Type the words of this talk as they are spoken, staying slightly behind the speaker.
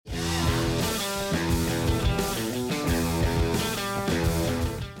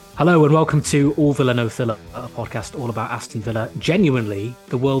Hello and welcome to All Villa No Filler, a podcast all about Aston Villa, genuinely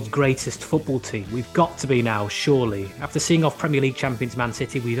the world's greatest football team. We've got to be now, surely. After seeing off Premier League champions Man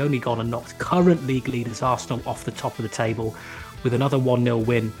City, we've only gone and knocked current league leaders Arsenal off the top of the table with another 1-0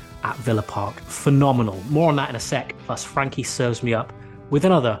 win at Villa Park. Phenomenal. More on that in a sec, plus Frankie serves me up with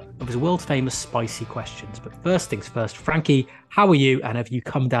another of his world-famous spicy questions. But first things first, Frankie, how are you, and have you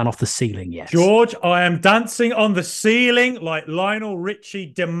come down off the ceiling yet? George, I am dancing on the ceiling like Lionel Richie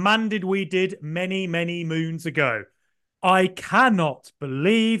demanded we did many, many moons ago. I cannot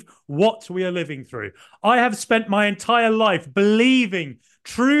believe what we are living through. I have spent my entire life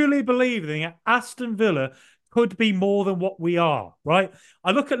truly believing that Aston Villa could be more than what we are, right?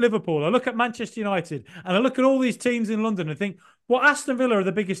 I look at Liverpool, I look at Manchester United, and I look at all these teams in London and think, well, Aston Villa are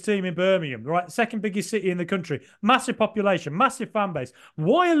the biggest team in Birmingham, right? Second biggest city in the country. Massive population, massive fan base.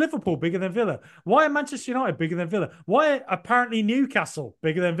 Why are Liverpool bigger than Villa? Why are Manchester United bigger than Villa? Why are apparently Newcastle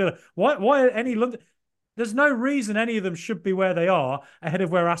bigger than Villa? Why are any London... There's no reason any of them should be where they are ahead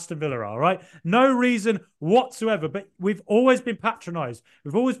of where Aston Villa are, right? No reason whatsoever. But we've always been patronised.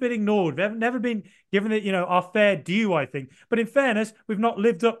 We've always been ignored. We've never been given it, our fair due, I think. But in fairness, we've not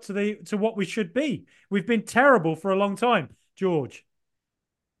lived up to what we should be. We've been terrible for a long time. George,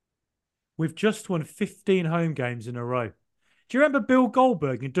 we've just won 15 home games in a row. Do you remember Bill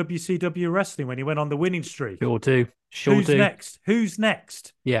Goldberg in WCW wrestling when he went on the winning streak? Sure do. Who's next? Who's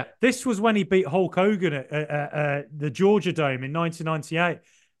next? Yeah. This was when he beat Hulk Hogan at the Georgia Dome in 1998.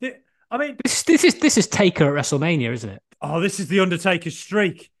 I mean, this is Taker at WrestleMania, isn't it? Oh, this is the Undertaker's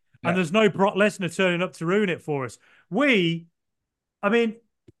streak. Yeah. And there's no Brock Lesnar turning up to ruin it for us.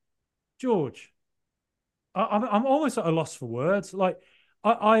 George, I'm almost at a loss for words. Like,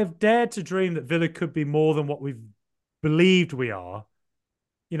 I have dared to dream that Villa could be more than what we've believed we are.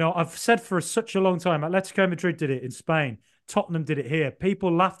 I've said for such a long time, Atletico Madrid did it in Spain. Tottenham did it here.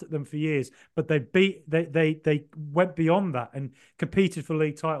 People laughed at them for years, but they went beyond that and competed for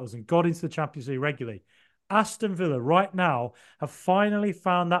league titles and got into the Champions League regularly. Aston Villa right now have finally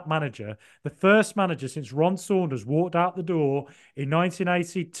found that manager, the first manager since Ron Saunders walked out the door in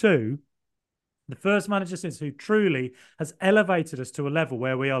 1982, the first manager since who truly has elevated us to a level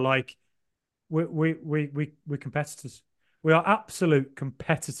where we are like, we're competitors. We are absolute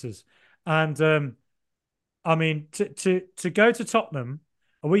competitors. And to go to Tottenham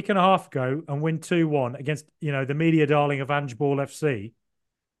a week and a half ago and win 2-1 against, the media darling of Ange Ball FC,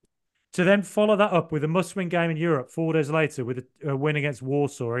 to then follow that up with a must-win game in Europe 4 days later with a win against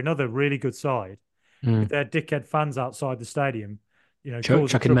Warsaw, another really good side, with their dickhead fans outside the stadium,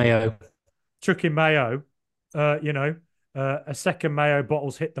 chucking mayo. Chucking mayo, a second mayo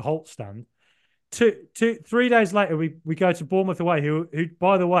bottles hit the Holt stand. 3 days later, we go to Bournemouth away, who,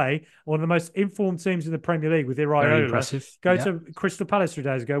 by the way, one of the most informed teams in the Premier League with Iraola. Very impressive. Go to Crystal Palace 3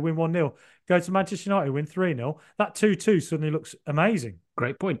 days ago, win 1-0. Go to Manchester United, win 3-0. That 2-2 suddenly looks amazing.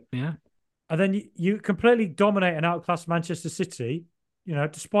 Great point, yeah. And then you completely dominate and outclass Manchester City,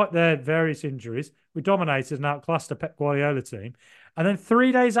 despite their various injuries. We dominated and outclassed a Pep Guardiola team. And then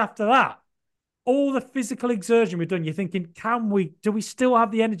 3 days after that, all the physical exertion we've done, you're thinking, do we still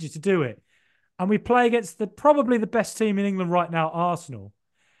have the energy to do it? And we play against probably the best team in England right now, Arsenal.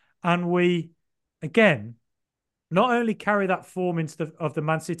 And we, again, not only carry that form of the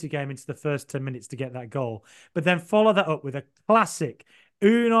Man City game into the first 10 minutes to get that goal, but then follow that up with a classic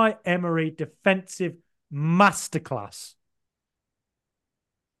Unai Emery defensive masterclass.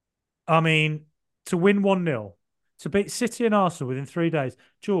 To win 1-0, to beat City and Arsenal within 3 days.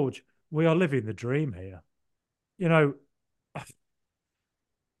 George, we are living the dream here.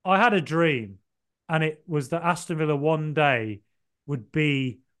 I had a dream. And it was that Aston Villa one day would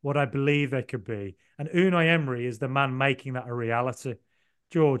be what I believe they could be. And Unai Emery is the man making that a reality.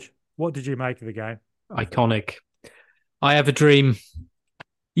 George, what did you make of the game? Iconic. I have a dream.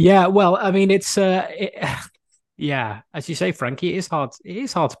 Yeah, well, yeah, as you say, Frankie, it is hard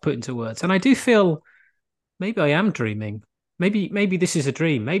to put into words. And I do feel maybe I am dreaming. Maybe this is a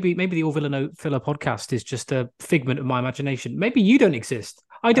dream. Maybe the All Villa No Filler podcast is just a figment of my imagination. Maybe you don't exist.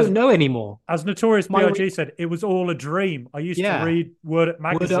 I don't know anymore. As Notorious B.I.G. said, it was all a dream. I used to read Word Up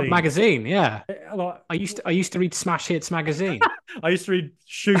magazine. Word Up magazine, yeah. I used to read Smash Hits magazine. I used to read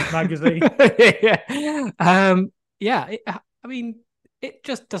Shoot magazine. It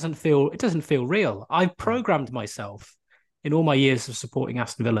just doesn't feel real. I've programmed myself in all my years of supporting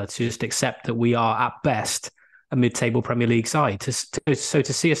Aston Villa to just accept that we are at best a mid-table Premier League side. So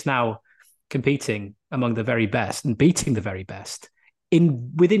to see us now competing among the very best and beating the very best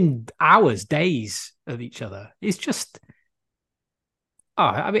within hours, days of each other is just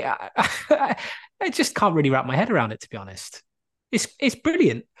I mean, I just can't really wrap my head around it, to be honest. It's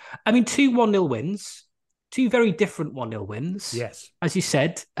brilliant. I mean, two 1-0 wins, two very different 1-0 wins. Yes. As you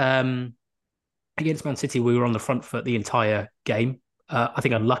said, against Man City, we were on the front foot the entire game. I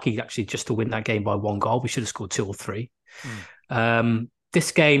think unlucky actually just to win that game by one goal. We should have scored two or three.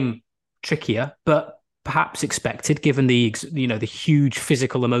 This game trickier, but perhaps expected given the the huge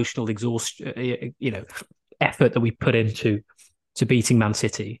physical, emotional exhaustion, effort that we put into beating Man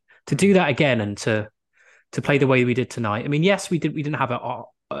City. To do that again and to play the way we did tonight. I mean, yes, we didn't have it,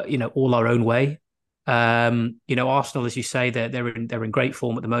 all our own way. Arsenal, as you say, they're in great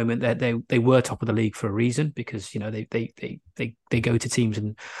form at the moment. They were top of the league for a reason because they go to teams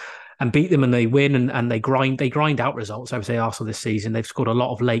and beat them and they win and they grind out results. I would say Arsenal this season they've scored a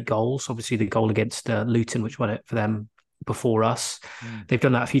lot of late goals. Obviously, the goal against Luton, which won it for them before us, they've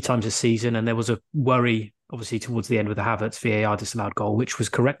done that a few times this season. And there was a worry, obviously, towards the end with the Havertz VAR disallowed goal, which was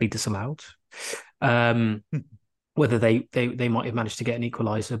correctly disallowed. Whether they might have managed to get an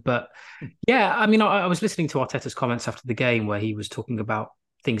equaliser. But yeah, I mean, I was listening to Arteta's comments after the game where he was talking about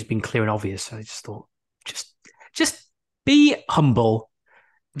things being clear and obvious. I just thought, just be humble.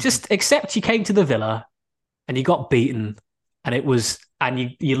 Just accept you came to the Villa and you got beaten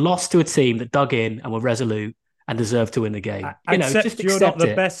and you lost to a team that dug in and were resolute and deserved to win the game. Just you're not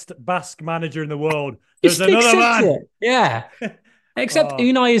the best Basque manager in the world. There's another man. It. Yeah. Except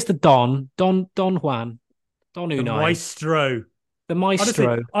Unai is the Don Juan. Don Unai. The maestro. The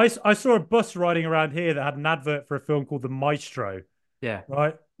maestro. Honestly, I saw a bus riding around here that had an advert for a film called The Maestro. Yeah.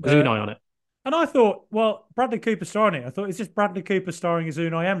 Right? With Unai on it. And I thought, well, Bradley Cooper starring it. I thought, it's just Bradley Cooper starring as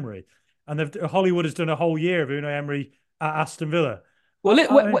Unai Emery. And Hollywood has done a whole year of Unai Emery at Aston Villa. Well,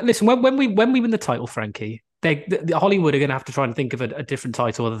 listen, when we win the title, Frankie, the Hollywood are going to have to try and think of a different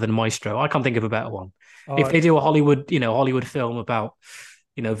title other than Maestro. I can't think of a better one. If they do a Hollywood film about,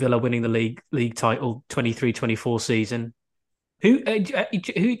 Villa winning the league title 23-24 season, who do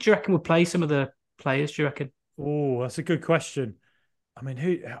you reckon would play some of the players? Do you reckon? Oh, that's a good question. I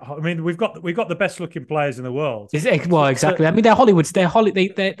mean, we've got the best looking players in the world. Well, exactly. I mean, they're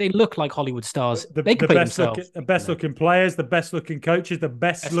Hollywoods. They look like Hollywood stars. They can play themselves. The best looking players, the best looking coaches, the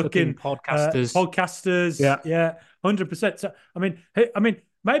best looking podcasters. Yeah, 100%. So, I mean,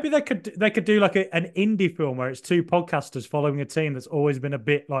 maybe they could do like an indie film where it's two podcasters following a team that's always been a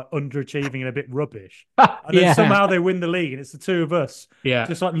bit like underachieving and a bit rubbish, and then somehow they win the league, and it's the two of us,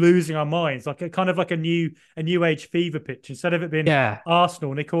 just like losing our minds, like a new age fever pitch. Instead of it being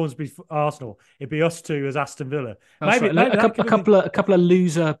Arsenal, Nick Hornsby Arsenal, it'd be us two as Aston Villa. Maybe a couple of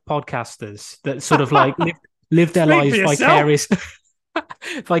loser podcasters that sort of like live their lives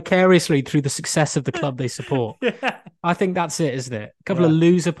vicariously through the success of the club they support. Yeah. I think that's it, isn't it? A couple of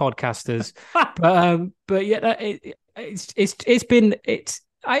loser podcasters, but yeah, it's been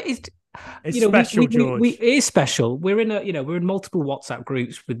special, George. It is special. We're in multiple WhatsApp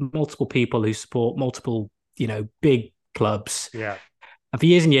groups with multiple people who support multiple big clubs. Yeah, and for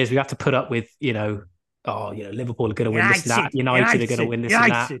years and years we have to put up with Liverpool are going to win this and that, United are going to win this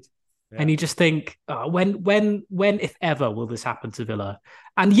and that. Yeah. And you just think, when, if ever, will this happen to Villa?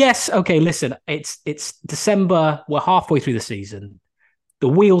 And yes, okay, listen, it's December. We're halfway through the season. The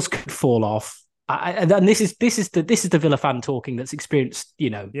wheels could fall off, and this is the Villa fan talking that's experienced,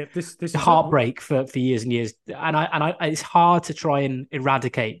 this heartbreak for years and years. And it's hard to try and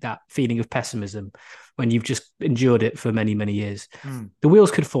eradicate that feeling of pessimism when you've just endured it for many, many years. The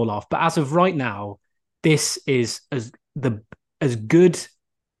wheels could fall off, but as of right now, this is as good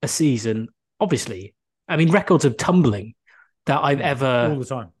a season, obviously. I mean, records of tumbling that I've ever all the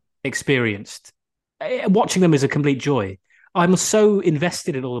time experienced. Watching them is a complete joy. I'm so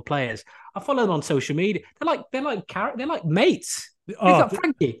invested in all the players. I follow them on social media. They're like mates.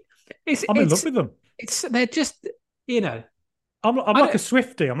 Frankie, I'm in love with them. They're just I'm like a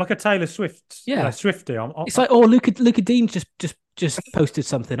Swiftie. I'm like a Taylor Swift. Yeah, Swiftie. It's like Luca Dean just posted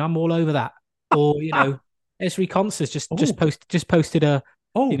something. I'm all over that. Or Esri Constance just posted a.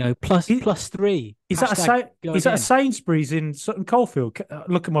 Plus 3. Is that a Sainsbury's in Sutton Coldfield?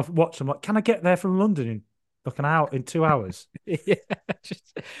 Look at my watch. I'm like, can I get there from London in like an hour, in 2 hours?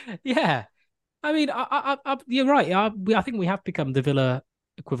 Yeah. I mean, you're right. I think we have become the Villa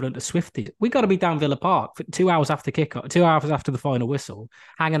equivalent of Swifties. We got to be down Villa Park for 2 hours after kickoff, 2 hours after the final whistle,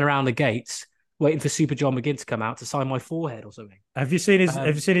 hanging around the gates, waiting for Super John McGinn to come out to sign my forehead or something. Have you seen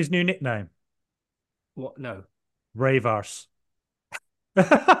his new nickname? What? No. Bravearse.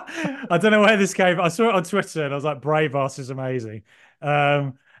 I don't know where this came. I saw it on Twitter and I was like, Bravearse is amazing.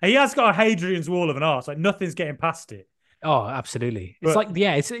 And he has got a Hadrian's Wall of an arse. Like nothing's getting past it. Oh, absolutely. It's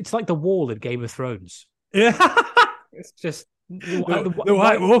like the wall in Game of Thrones. Yeah. It's just The White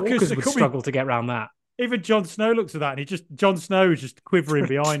White Walkers Walkers are would coming. struggle to get around that. Even Jon Snow looks at that, and Jon Snow is just quivering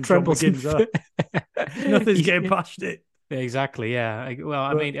behind John Trembles and McGinn's. Nothing's getting past it. exactly. Yeah. Well,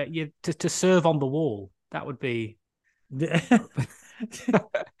 I But mean, to serve on the wall, that would be but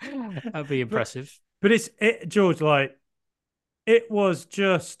that'd be impressive. George. Like, it was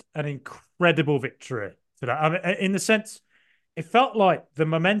just an incredible victory today. I mean, in the sense, it felt like the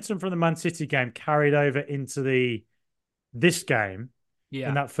momentum from the Man City game carried over into this game in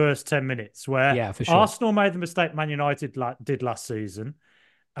Yeah. that first 10 minutes, where Yeah, for sure. Arsenal made the mistake Man United did last season.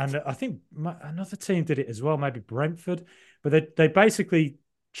 And I think another team did it as well, maybe Brentford. But they basically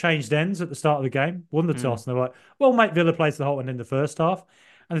changed ends at the start of the game, won the toss, and they were like, well, mate, Villa plays the whole one in the first half.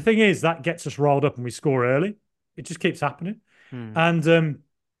 And the thing is, that gets us rolled up and we score early. It just keeps happening. Mm. And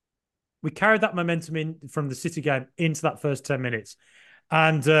we carried that momentum in from the City game into that first 10 minutes.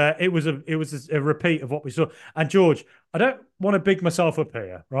 And it was a repeat of what we saw. And George, I don't want to big myself up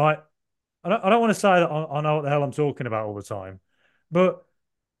here, right? I don't want to say that I know what the hell I'm talking about all the time. But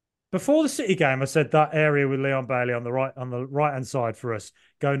before the City game, I said that area with Leon Bailey on the right hand side for us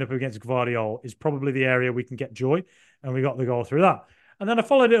going up against Gvardiol is probably the area we can get joy, and we got the goal through that. And then I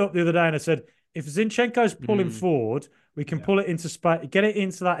followed it up the other day and I said, if Zinchenko's pulling forward, we can pull it into space, get it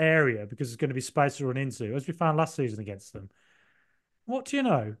into that area because there's going to be space to run into, as we found last season against them. What do you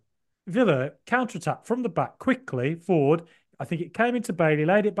know? Villa counter-attack from the back quickly forward. I think it came into Bailey,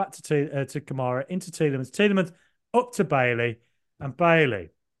 laid it back to Kamara, into Tielemans. Tielemans up to Bailey, and Bailey.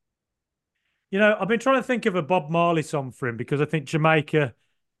 You know, I've been trying to think of a Bob Marley song for him because I think Jamaica,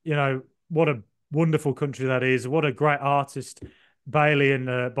 you know, what a wonderful country that is. What a great artist Bailey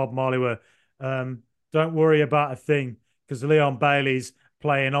and Bob Marley were. Don't worry about a thing because Leon Bailey's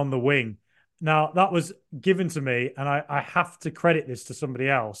playing on the wing. Now, that was given to me, and I have to credit this to somebody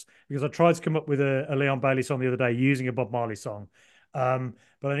else because I tried to come up with a Leon Bailey song the other day using a Bob Marley song. But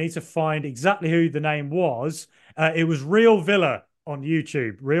I need to find exactly who the name was. It was Real Villa on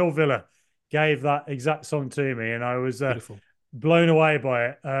YouTube. Real Villa gave that exact song to me, and I was blown away by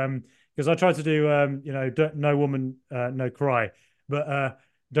it because I tried to do, No Woman, No Cry, but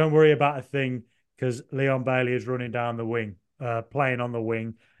don't worry about a thing because Leon Bailey is running down the wing, playing on the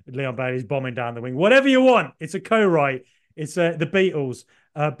wing. Leon Bailey's bombing down the wing. Whatever you want, it's a co-write. It's the Beatles.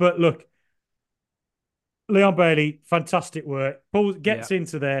 But look, Leon Bailey, fantastic work. Gets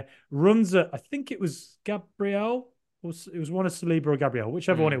into there, runs at, I think it was Gabriel, or it was one of Saliba or Gabriel,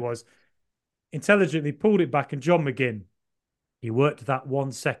 whichever one it was. Intelligently pulled it back, and John McGinn, he worked that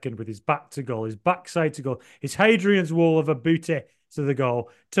 1 second with his back to goal, his backside to goal, his Hadrian's wall of a booty to the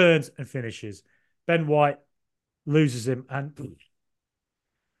goal, turns and finishes. Ben White loses him, and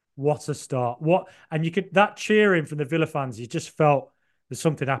what a start. And you could, that cheering from the Villa fans, you just felt there's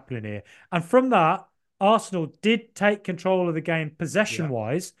something happening here. And from that, Arsenal did take control of the game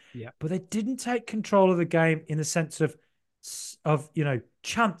possession-wise, but they didn't take control of the game in the sense of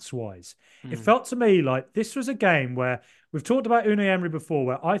chance-wise. It felt to me like this was a game where we've talked about Unai Emery before,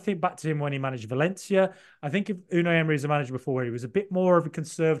 where I think back to him when he managed Valencia. I think of Unai Emery as a manager before, where he was a bit more of a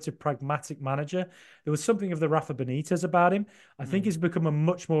conservative, pragmatic manager. There was something of the Rafa Benitez about him. I think he's become a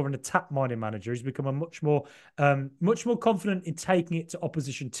much more of an attack-minded manager. He's become a much more confident in taking it to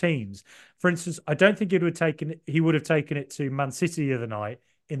opposition teams. For instance, I don't think he would have taken it to Man City the other night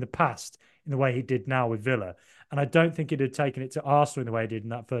in the past in the way he did now with Villa. And I don't think he'd have taken it to Arsenal in the way he did in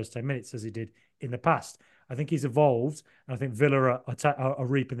that first 10 minutes as he did in the past. I think he's evolved, and I think Villa are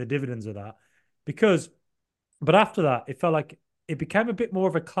reaping the dividends of that. But after that, it felt like it became a bit more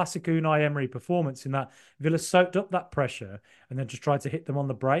of a classic Unai Emery performance in that Villa soaked up that pressure and then just tried to hit them on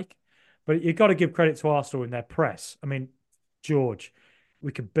the break. But you've got to give credit to Arsenal in their press. I mean, George,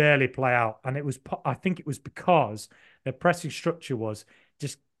 we could barely play out. And I think it was because their pressing structure was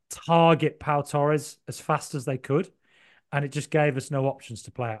just target Pau Torres as fast as they could. And it just gave us no options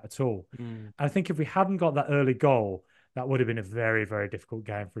to play out at all. And I think if we hadn't got that early goal, that would have been a very, very difficult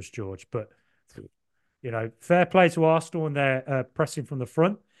game for us, George. But, fair play to Arsenal and their pressing from the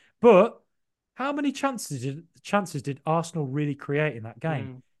front. But how many chances did Arsenal really create in that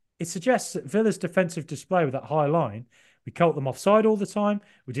game? It suggests that Villa's defensive display with that high line, we caught them offside all the time.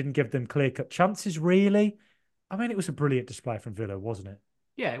 We didn't give them clear-cut chances, really. I mean, it was a brilliant display from Villa, wasn't it?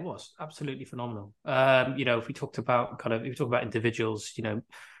 Yeah, it was absolutely phenomenal. If we talk about individuals,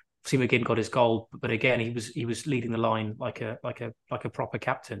 see McGinn got his goal, but again, he was leading the line like a proper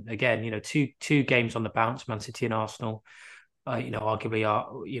captain. Again, two games on the bounce, Man City and Arsenal. Arguably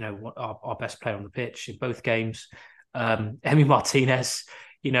our best player on the pitch in both games. Emi Martinez,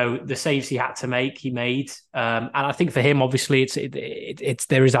 the saves he had to make, he made. And I think for him, obviously, it's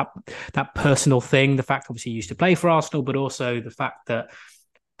there is that personal thing. The fact, obviously, he used to play for Arsenal, but also the fact that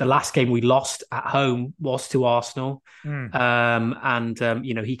the last game we lost at home was to Arsenal.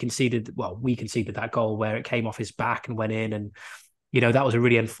 Mm. He conceded, well, we conceded that goal where it came off his back and went in. And, that was a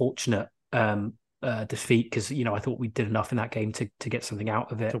really unfortunate defeat because, I thought we did enough in that game to get something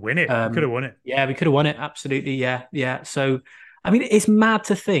out of it. To win it. We could have won it. Yeah, we could have won it. Absolutely. Yeah. Yeah. So, I mean, it's mad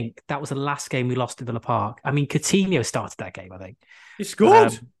to think that was the last game we lost at Villa Park. I mean, Coutinho started that game, I think. He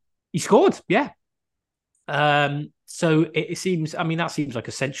scored. He scored. Yeah. So it seems, I mean, that seems like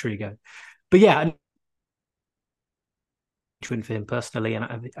a century ago. But yeah, win for him personally,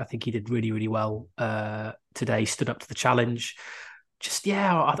 and I think he did really, really well today. Stood up to the challenge. Just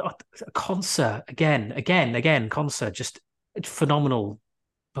Concert again. Concert, just a phenomenal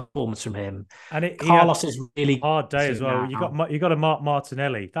performance from him. And Carlos is really hard day as well. Now. You got to mark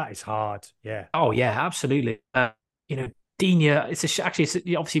Martinelli. That is hard. Yeah. Oh yeah, absolutely. Digne,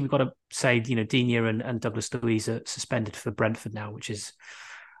 obviously we've got to say, Digne and Douglas Luiz are suspended for Brentford now, which is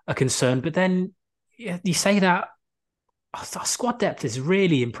a concern. But then you say that our squad depth is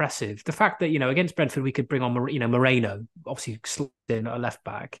really impressive. The fact that, against Brentford, we could bring on, Moreno, obviously in a left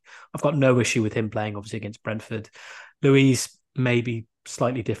back. I've got no issue with him playing, obviously, against Brentford. Luiz maybe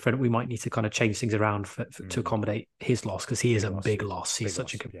slightly different. We might need to kind of change things around to accommodate his loss because he is a big loss. He's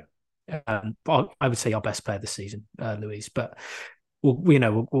such a good. Yeah. I would say our best player this season, Luiz, but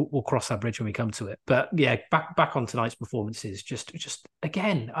we'll cross that bridge when we come to it. But yeah, back on tonight's performances, just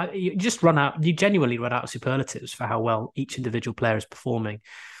again, you genuinely run out of superlatives for how well each individual player is performing.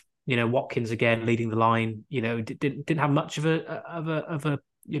 Watkins again leading the line. Didn't have much of a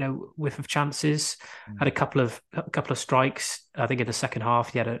whiff of chances. Had a couple of strikes. I think in the second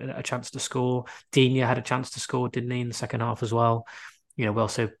half he had a chance to score. Digne had a chance to score, didn't he, in the second half as well? Well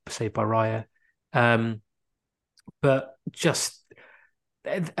saved by Raya. But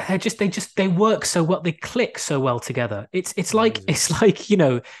they work so well, they click so well together. It's like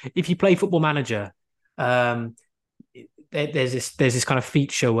if you play Football Manager, there's this kind of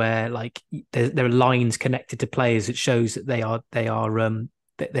feature where like there are lines connected to players that shows that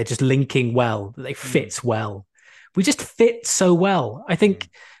they're just linking well, that they fit well. We just fit so well. I think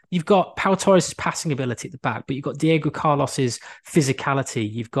you've got Pau Torres' passing ability at the back, but you've got Diego Carlos's physicality.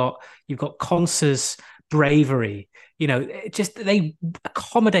 You've got Konsa's bravery. They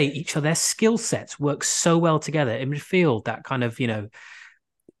accommodate each other. Their skill sets work so well together in midfield. That kind of, you've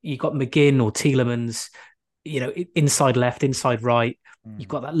got McGinn or Tielemans, inside left, inside right. You've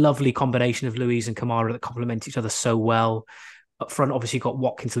got that lovely combination of Luiz and Kamara that complement each other so well. Up front, obviously, you've got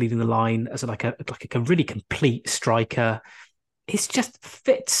Watkins leading the line as like a really complete striker. It just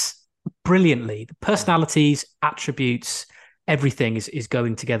fits brilliantly. The personalities, attributes, everything is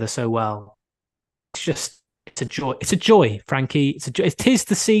going together so well. It's a joy. It's a joy, Frankie. It's a joy. It is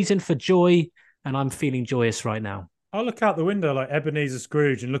the season for joy, and I'm feeling joyous right now. I look out the window like Ebenezer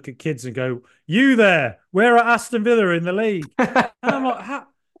Scrooge and look at kids and go, "You there? Where are Aston Villa in the league?" And I'm like,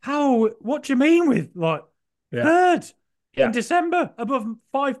 "How? What do you mean with like third in December, above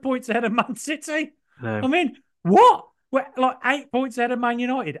 5 points ahead of Man City?" No. I mean, what? We're like 8 points ahead of Man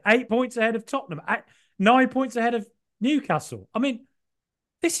United, 8 points ahead of Tottenham, 9 points ahead of Newcastle. I mean,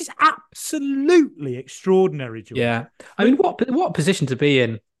 this is absolutely extraordinary, George. Yeah, I mean, what position to be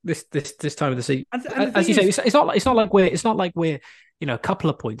in this time of the season? And as you say, it's not like we're a couple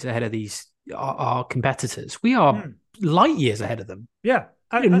of points ahead of these our competitors. We are light years ahead of them. Yeah,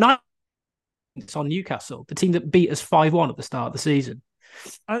 9 points on Newcastle, the team that beat us 5-1 at the start of the season.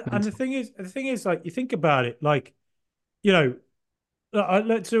 And the thing is, like, you think about it, like, to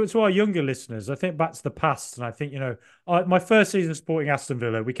our younger listeners, I think back to the past, and I think, my first season supporting Aston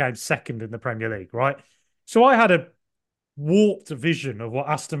Villa, we came second in the Premier League, right? So I had a warped vision of what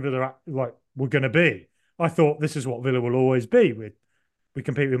Aston Villa were going to be. I thought this is what Villa will always be. We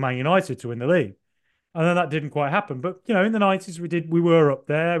compete with Man United to win the league, and then that didn't quite happen. But in the 90s, we were up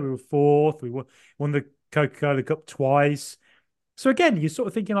there. We were fourth. We won the Coca-Cola Cup twice. So again, you're sort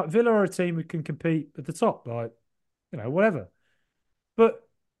of thinking like Villa are a team who can compete at the top, like whatever. But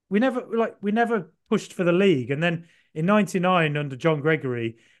we never pushed for the league. And then in '99 under John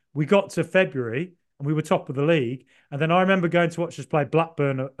Gregory, we got to February and we were top of the league. And then I remember going to watch us play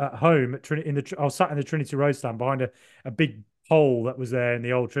Blackburn at home at I was sat in the Trinity Road stand behind a big hole that was there in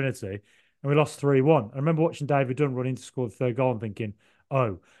the old Trinity, and we lost 3-1. I remember watching David Dunn run in to score the third goal and thinking,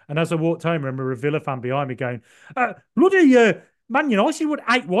 oh. And as I walked home, I remember a Villa fan behind me going, bloody Man United would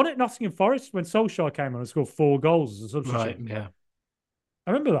 8-1 at Nottingham Forest when Solskjaer came on and scored 4 goals as a substitute. Right, yeah.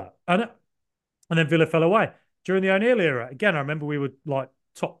 I remember that. And then Villa fell away. During the O'Neill era, again, I remember we were like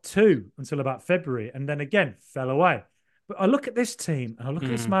top two until about February, and then again fell away. But I look at this team and I look at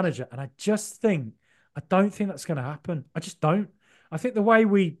this manager, and I don't think that's going to happen. I just don't. I think the way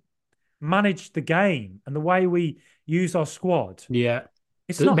we manage the game and the way we use our squad,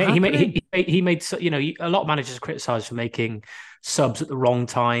 it's not happening. He made, a lot of managers are criticised for making subs at the wrong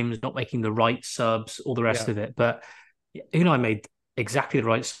times, not making the right subs, all the rest of it. But Unai made exactly the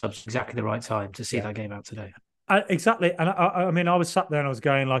right subs, exactly the right time to see that game out today. Exactly. And I mean, I was sat there and I was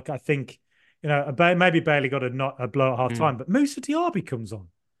going, like, I think, maybe Bailey got a blow at half time, but Moussa Diaby comes on.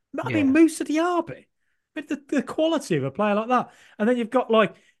 I mean, Moussa Diaby, with the quality of a player like that. And then you've got,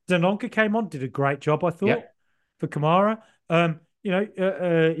 like, Dendoncker came on, did a great job, I thought, for Kamara.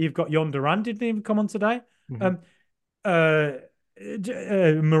 You've got Yon Duran didn't even come on today.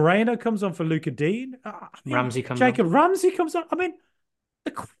 Moreno comes on for Luca Dean. Ramsey comes on. Ramsey comes on. I mean,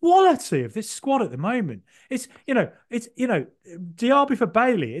 the quality of this squad at the moment. It's Diaby for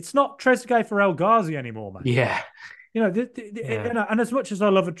Bailey. It's not Trezeguet for El Ghazi anymore, man. Yeah. And as much as I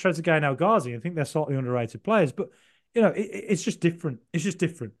love Trezeguet and El Ghazi, I think they're slightly underrated players, but it's just different. It's just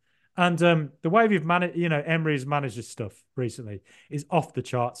different. And the way we've managed, Emery's managed this stuff recently is off the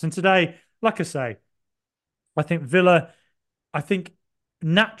charts. And today, like I say, I think Villa,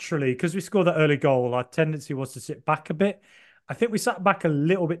 naturally, because we scored that early goal, our tendency was to sit back a bit. I think we sat back a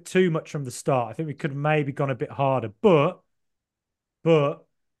little bit too much from the start. I think we could have maybe gone a bit harder. But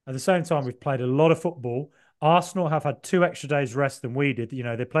at the same time, we've played a lot of football. Arsenal have had 2 extra days rest than we did.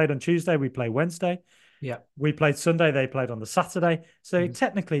 They played on Tuesday, we played Wednesday. Yeah. We played Sunday, they played on the Saturday. So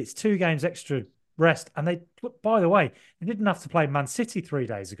technically it's 2 games extra rest. And by the way, they didn't have to play Man City 3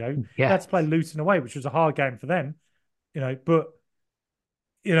 days ago. Yeah. They had to play Luton away, which was a hard game for them. I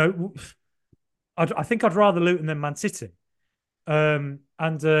think I'd rather Luton than Man City. We came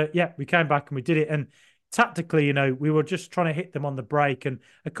back and we did it. And tactically, we were just trying to hit them on the break. And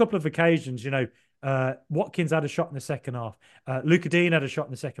a couple of occasions, Watkins had a shot in the second half. Luca Dean had a shot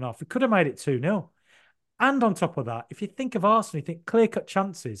in the second half. We could have made it 2-0. And on top of that, if you think of Arsenal, you think clear-cut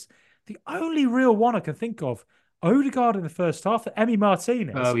chances. The only real one I can think of, Odegaard in the first half, that Emi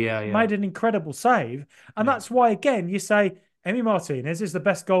Martinez made an incredible save. And that's why, again, you say Emi Martinez is the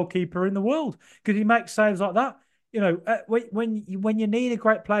best goalkeeper in the world because he makes saves like that. When you need a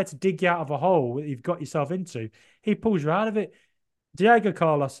great player to dig you out of a hole that you've got yourself into, he pulls you out of it. Diego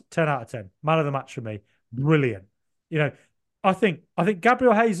Carlos, 10 out of 10. Man of the match for me. Brilliant. I think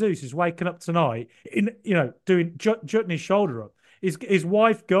Gabriel Jesus is waking up tonight jutting his shoulder up. His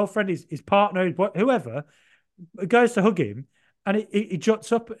wife, girlfriend, his partner, whoever goes to hug him, and he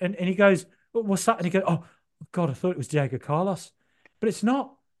juts up and he goes, "What's that?" And he goes, "Oh God, I thought it was Diego Carlos," but it's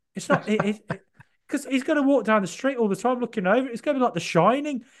not. It's not. Because he's going to walk down the street all the time looking over. It's going to be like The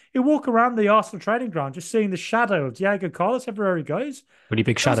Shining. He'll walk around the Arsenal training ground just seeing the shadow of Diego Carlos everywhere he goes. Pretty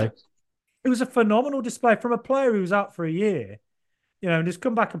big shadow. It was a phenomenal display from a player who was out for a year, and just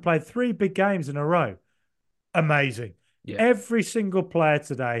come back and played 3 big games in a row. Amazing. Yeah. Every single player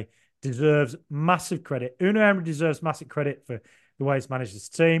today deserves massive credit. Unai Emery deserves massive credit for the way he's managed his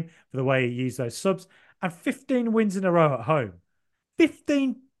team, for the way he used those subs, and 15 wins in a row at home.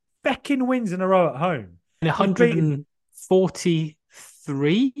 15 fecking wins in a row at home. In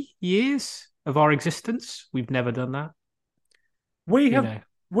 143 years of our existence, we've never done that. We're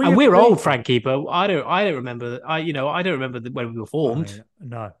old, Frankie, but I don't remember. I don't remember when we were formed.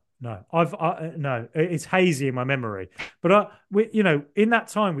 No. No. It's hazy in my memory. But in that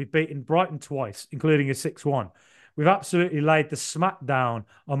time, we've beaten Brighton twice, including a 6-1. We've absolutely laid the smackdown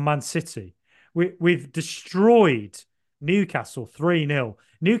on Man City. We've destroyed Newcastle 3-0.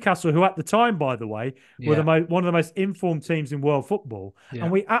 Newcastle, who at the time, by the way, were one of the most informed teams in world football. Yeah.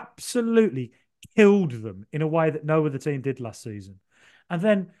 And we absolutely killed them in a way that no other team did last season. And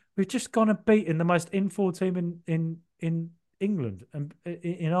then we've just gone and beaten the most informed team in England and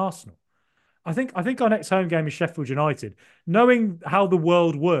in Arsenal. I think our next home game is Sheffield United. Knowing how the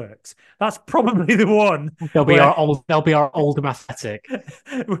world works, that's probably the one. They'll be our old athletic.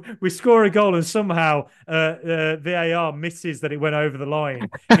 We score a goal and somehow VAR misses that it went over the line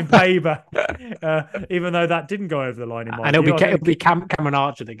in payback, even though that didn't go over the line in my view. And it'll be Cameron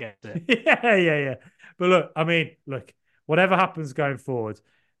Archer that gets it. Yeah. But look, whatever happens going forward,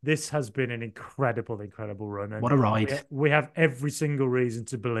 this has been an incredible run. And what a ride. We have every single reason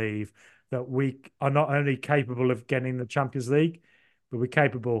to believe that we are not only capable of getting the Champions League, but we're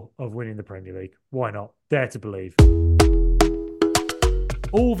capable of winning the Premier League. Why not? Dare to believe.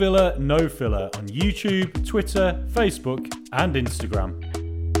 All Villa, no filler on YouTube, Twitter, Facebook, and Instagram.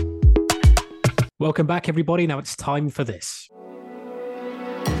 Welcome back, everybody. Now it's time for this.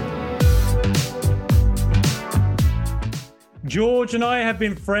 George and I have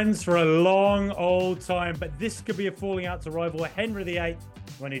been friends for a long old time, but this could be a falling out to rival Henry VIII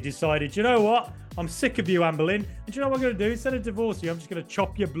when he decided, you know what? I'm sick of you, Anne Boleyn. And you know what I'm going to do? Instead of divorce you, I'm just going to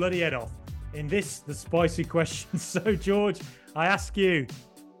chop your bloody head off. In this, the spicy question. So, George, I ask you,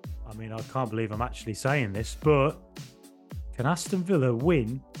 I mean, I can't believe I'm actually saying this, but can Aston Villa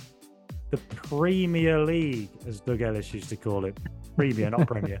win the Premier League, as Doug Ellis used to call it? Premier, not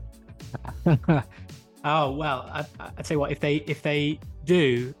Premier. Oh well, I tell you what, if they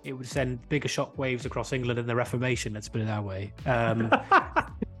do, it would send bigger shockwaves across England in the Reformation. Let's put it that way.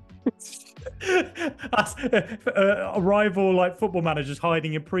 A rival like football managers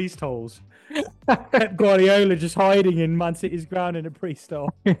hiding in priest holes. Pep Guardiola just hiding in Man City's ground in a priest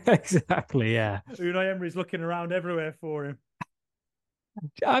hole. Exactly, yeah. Unai Emery's looking around everywhere for him.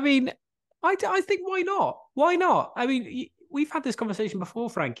 I mean, I think why not? Why not? I mean, we've had this conversation before,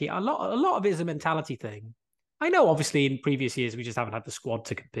 Frankie. A lot of it is a mentality thing. I know, obviously, in previous years we just haven't had the squad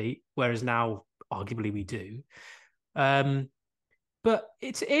to compete, whereas now, arguably, we do. But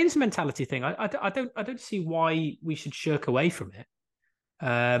it is a mentality thing. I don't see why we should shirk away from it.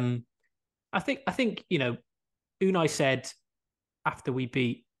 I think Unai said after we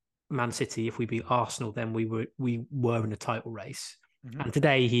beat Man City, if we beat Arsenal, then we were in a title race. Mm-hmm. And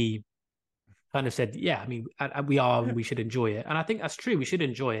today he kind of said, yeah, I mean, we are, and we should enjoy it. And I think that's true. We should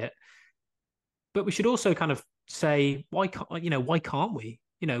enjoy it, but we should also kind of say, why can't we?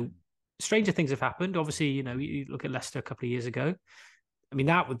 Stranger things have happened. Obviously, you look at Leicester a couple of years ago. I mean,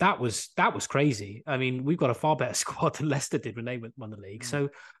 that was crazy. I mean, we've got a far better squad than Leicester did when they won the league. So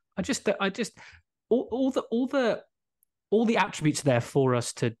I just all the attributes there for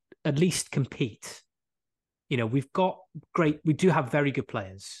us to at least compete. We do have very good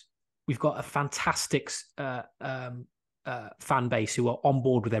players. We've got a fantastic fan base who are on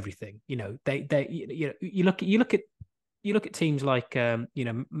board with everything. You look at teams like Man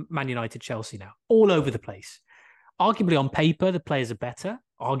United, Chelsea now, all over the place. Arguably on paper, the players are better.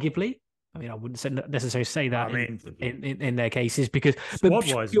 Arguably, I mean, I wouldn't necessarily say that. In their cases, because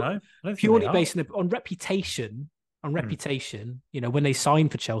squad-wise, no, purely based on reputation. When they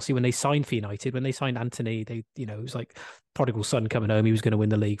signed for Chelsea, when they signed for United, when they signed Anthony, it was like prodigal son coming home. He was going to win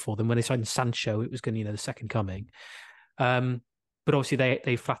the league for them. When they signed Sancho, it was going to, the second coming. But obviously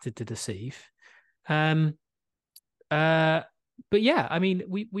they flattered to deceive. But yeah, I mean,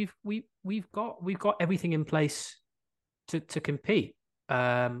 we've got everything in place to compete,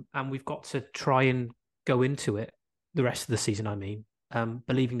 and we've got to try and go into it the rest of the season. I mean,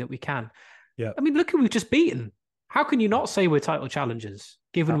 believing that we can. Yeah. I mean, look who we've just beaten. How can you not say we're title challengers?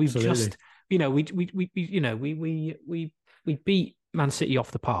 Given Absolutely. We've just, we beat Man City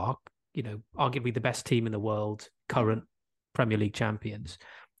off the park. Arguably the best team in the world, current Premier League champions,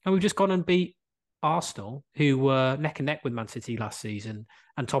 and we've just gone and beat Arsenal, who were neck and neck with Man City last season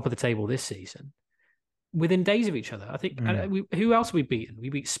and top of the table this season, within days of each other. I think. Who else have we beaten? We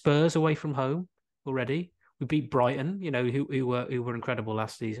beat Spurs away from home already. We beat Brighton, who were incredible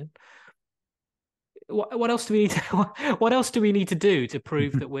last season. What else do we need? What else do we need to do to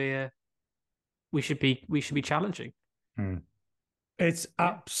prove that we should be challenging? It's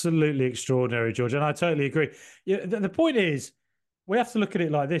absolutely extraordinary, George, and I totally agree. Yeah, the point is, we have to look at it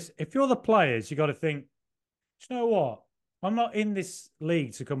like this. If you're the players, you got to think, you know what? I'm not in this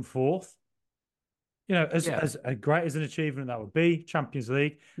league to come fourth. As great as an achievement that would be, Champions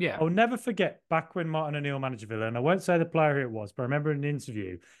League. Yeah. I'll never forget back when Martin O'Neill managed Villa, and I won't say the player who it was, but I remember in an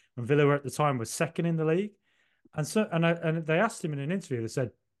interview when Villa were at the time was second in the league. And they asked him in an interview, they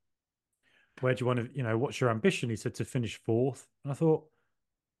said, where do you want to, what's your ambition? He said to finish fourth. And I thought,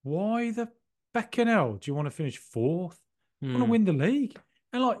 why the becking hell do you want to finish fourth? You want to win the league?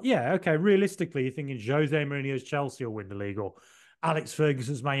 And realistically, you're thinking Jose Mourinho's Chelsea will win the league, or Alex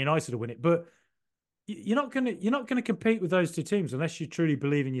Ferguson's Man United will win it. But you're not gonna compete with those two teams unless you truly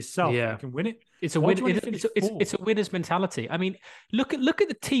believe in yourself and you can win it. It's a win. It's a winner's mentality. I mean, look at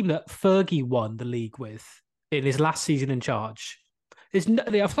the team that Fergie won the league with in his last season in charge.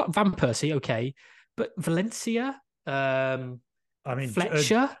 I've got Van Persie, okay, but Valencia.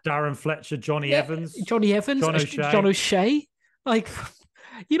 Fletcher, Darren Fletcher, Johnny Evans, John O'Shea. Like,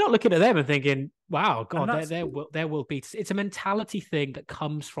 you're not looking at them and thinking, "Wow, God, there will be." It's a mentality thing that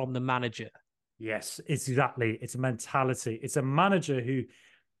comes from the manager. Yes, exactly. It's a mentality. It's a manager who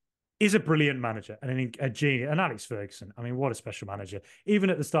is a brilliant manager and a genius. And Alex Ferguson, I mean, what a special manager. Even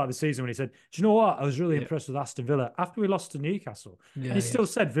at the start of the season when he said, do you know what? I was really impressed with Aston Villa after we lost to Newcastle. And he still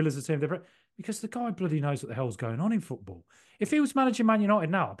said Villa's a team because the guy bloody knows what the hell's going on in football. If he was managing Man United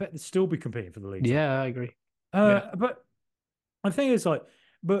now, I bet they'd still be competing for the league. Yeah, I agree. But the thing is,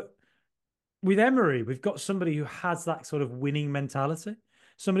 but with Emery, we've got somebody who has that sort of winning mentality,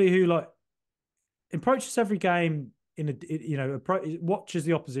 somebody who like approaches every game watches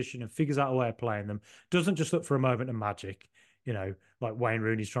the opposition and figures out a way of playing them. Doesn't just look for a moment of magic, like Wayne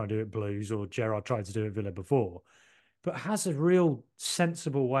Rooney's trying to do at Blues or Gerrard tried to do at Villa before, but has a real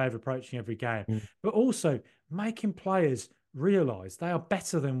sensible way of approaching every game, but also making players realise they are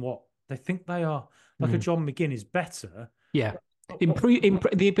better than what they think they are. Like a John McGinn is better. Yeah.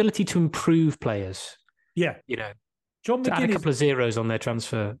 The ability to improve players. Yeah. John to McGinn add a is couple of zeros on their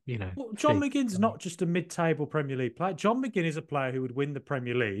transfer, John McGinn's not just a mid-table Premier League player. John McGinn is a player who would win the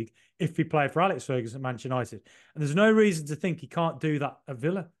Premier League if he played for Alex Ferguson at Manchester United. And there's no reason to think he can't do that at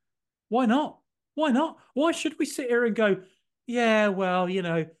Villa. Why not? Why not? Why should we sit here and go, yeah, well,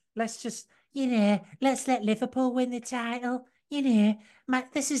 let's just, let's let Liverpool win the title.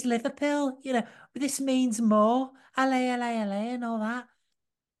 This is Liverpool. This means more. LA, and all that.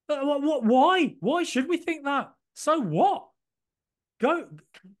 Why? Why should we think that? So what? Go,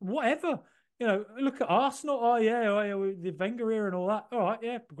 whatever. Look at Arsenal. Oh yeah, the Wenger era and all that. All right,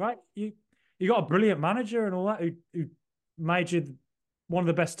 yeah, great. You got a brilliant manager and all that who made you one of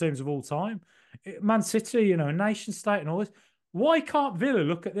the best teams of all time. Man City, a nation state and all this. Why can't Villa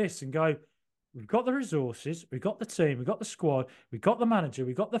look at this and go, we've got the resources, we've got the team, we've got the squad, we've got the manager,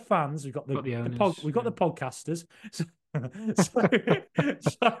 we've got the fans, we've got the podcasters.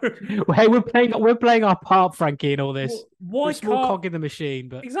 Hey, we're playing our part, Frankie, in all this. Why we're a small cog in the machine,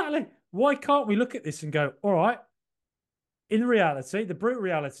 but exactly. Why can't we look at this and go, all right? In reality, the brutal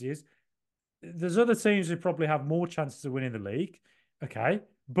reality is there's other teams who probably have more chances of winning the league. Okay,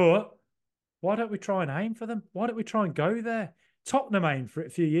 but why don't we try and aim for them? Why don't we try and go there? Tottenham aimed for it a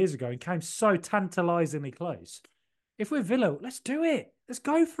few years ago and came so tantalisingly close. If we're Villa, let's do it. Let's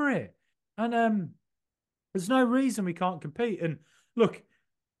go for it. And there's no reason we can't compete. And look,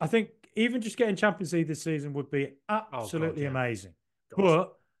 I think even just getting Champions League this season would be absolutely amazing.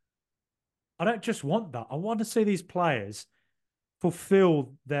 But I don't just want that. I want to see these players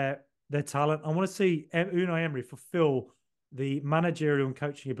fulfill their talent. I want to see Unai Emery fulfill the managerial and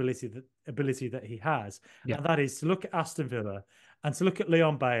coaching ability that he has. Yeah. And that is to look at Aston Villa and to look at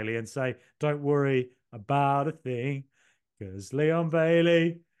Leon Bailey and say, don't worry about a thing, because Leon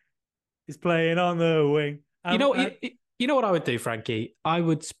Bailey is playing on the wing. You know what I would do, Frankie? I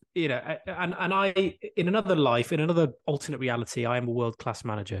would, and I, in another life, in another alternate reality, I am a world-class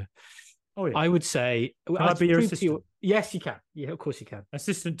manager. Oh yeah. I would say, can I be your assistant? Yes, you can. Yeah, of course you can.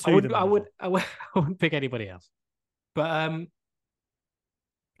 Assistant to I wouldn't pick anybody else. But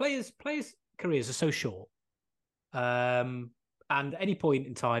players' careers are so short, and at any point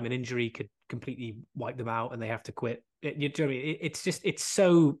in time, an injury could completely wipe them out, and they have to quit. It's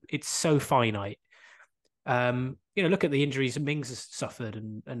so finite. Look at the injuries Mings has suffered,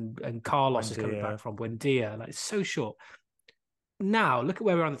 and Carlos is coming back from Buendia. Like, it's so short. Now look at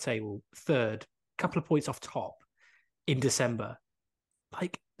where we're on the table, third, couple of points off top in December.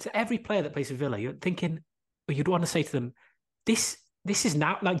 Like, to every player that plays for Villa, you're thinking, or you'd want to say to them, this is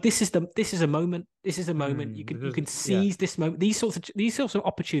now, like, this is a moment. This is a moment. You can seize this moment. These sorts of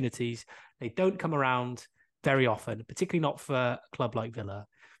opportunities, they don't come around very often, particularly not for a club like Villa.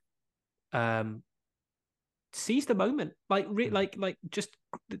 Seize the moment, just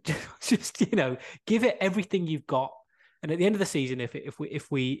give it everything you've got. And at the end of the season, if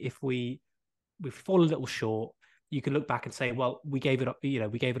we fall a little short, you can look back and say, well, we gave it up.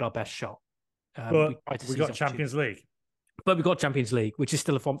 We gave it our best shot. But we got Champions League. But we got Champions League, which is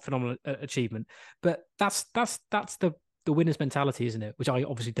still a phenomenal achievement. But that's the winner's mentality, isn't it? Which I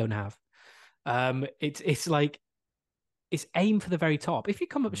obviously don't have. It's it's aim for the very top. If you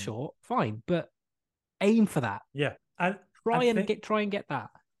come up short, fine, but aim for that. Yeah, and try and get that.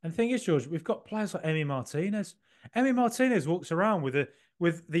 And the thing is, George, we've got players like Emi Martinez. Emi Martinez walks around with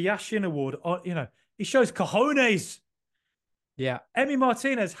the Yashin Award. He shows cojones. Yeah, Emi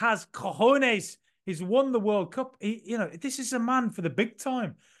Martinez has cojones. He's won the World Cup. This is a man for the big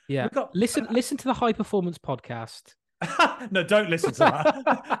time. Yeah. Listen to the High Performance podcast. No, don't listen to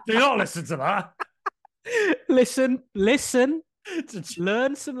that. Do not listen to that. Listen.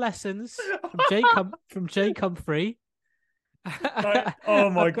 Learn some lessons from Jake Humphrey.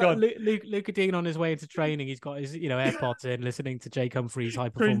 Oh my God! Luca Dean on his way into training. He's got his AirPods in, listening to Jake Humphrey's High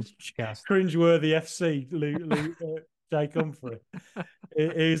Performance podcast. Cringeworthy FC, Jake Humphrey.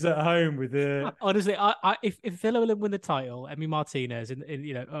 He's at home with the. Honestly, if Villa win the title, Emi Martinez and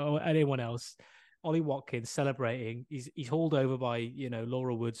or anyone else, Ollie Watkins celebrating. He's hauled over by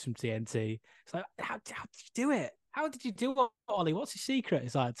Laura Woods from TNT. It's like, how did you do it? How did you do it, Ollie? What's your secret?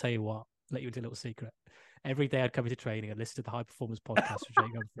 It's like, I'll tell you what. Let you into a little secret. Every day I'd come into training and listen to the High Performance podcast with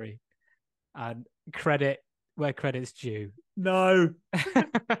Jake Humphrey. and credit where credit's due. No.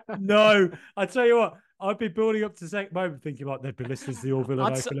 No. I tell you what, I've been building up to the second moment thinking like they'd be listening to the All Villa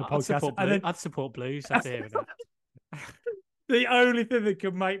No Villa podcast. I'd support Blues after hearing that. The only thing that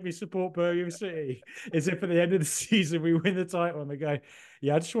could make me support Birmingham City is if at the end of the season we win the title and they go,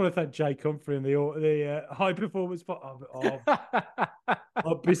 yeah, I just want to thank Jay Humphrey and the high performance.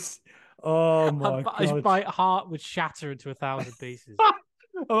 Oh my God. My heart would shatter into 1,000 pieces.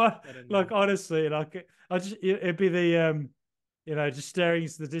 Like honestly, like it'd be the just staring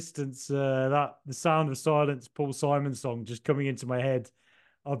into the distance, that the Sound of Silence Paul Simon song just coming into my head.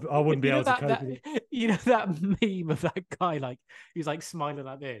 I wouldn't be able to cope with it. You know that meme of that guy, like he's like smiling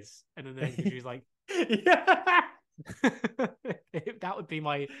like this, and then he's like, yeah. That would be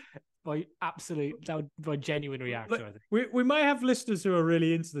my absolute, that would be my genuine reaction. I think we may have listeners who are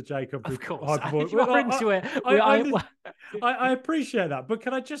really into the Jacob. Of course, if you are into it. I appreciate that, but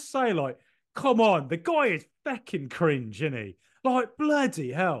can I just say, like, come on, the guy is fucking cringe, isn't he? Like,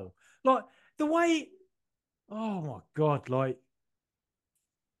 bloody hell, like the way. Oh my God, like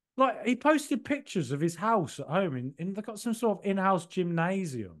he posted pictures of his house at home and they've got some sort of in-house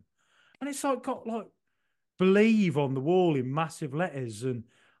gymnasium, and it's like got like "believe" on the wall in massive letters. And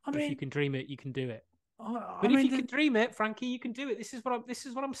I mean, if you can dream it, you can do it. But if you can dream it, Frankie, you can do it. This is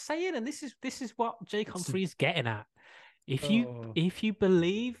what I'm saying, and this is what Jake Humphrey is getting at. If you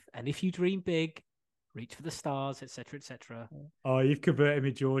believe and if you dream big, reach for the stars, etc., etc. Oh, you've converted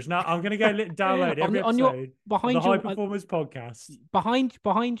me, George. Now I'm going to go download every episode on the High Performance podcast.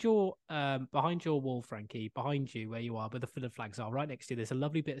 Behind your wall, Frankie, behind you where you are, where the Villa flags are, right next to you. There's a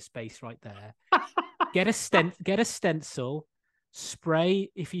lovely bit of space right there. Get a stencil,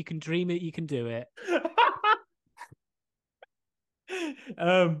 spray. If you can dream it, you can do it.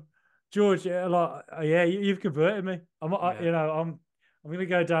 George, you've converted me. I'm going to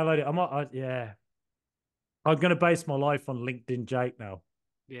go download it. I'm going to base my life on LinkedIn Jake now.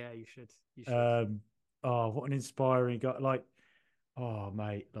 Yeah, you should. What an inspiring guy. Like, oh,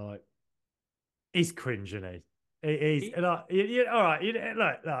 mate, like, he's cringe, isn't he? He's all right.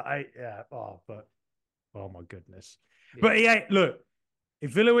 Oh, my goodness. Yeah. But, look,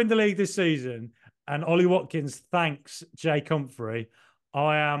 if Villa win the league this season and Ollie Watkins thanks Jake Humphrey,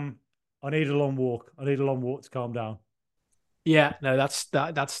 I need a long walk. I need a long walk to calm down. Yeah, no, that's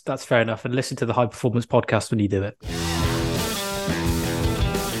fair enough. And listen to the High Performance podcast when you do it.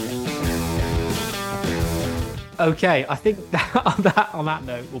 Okay, I think that on that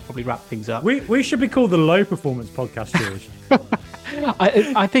note, we'll probably wrap things up. We should be called the Low Performance Podcast, George.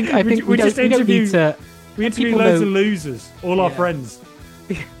 I think we interview loads of losers, all our friends.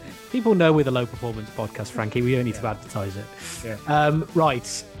 People know we're the Low Performance Podcast, Frankie. We don't need to advertise it. Yeah.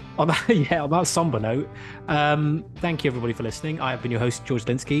 Right. On that somber note, thank you everybody for listening. I have been your host, George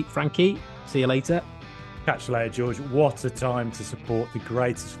Linsky. Frankie, see you later. Catch you later, George. What a time to support the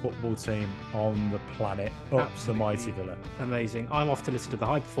greatest football team on the planet. Up the mighty Villa. Amazing. I'm off to listen to the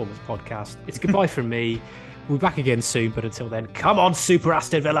High Performance Podcast. It's goodbye from me. We'll be back again soon, but until then, come on, Super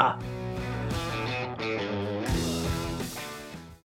Aston Villa.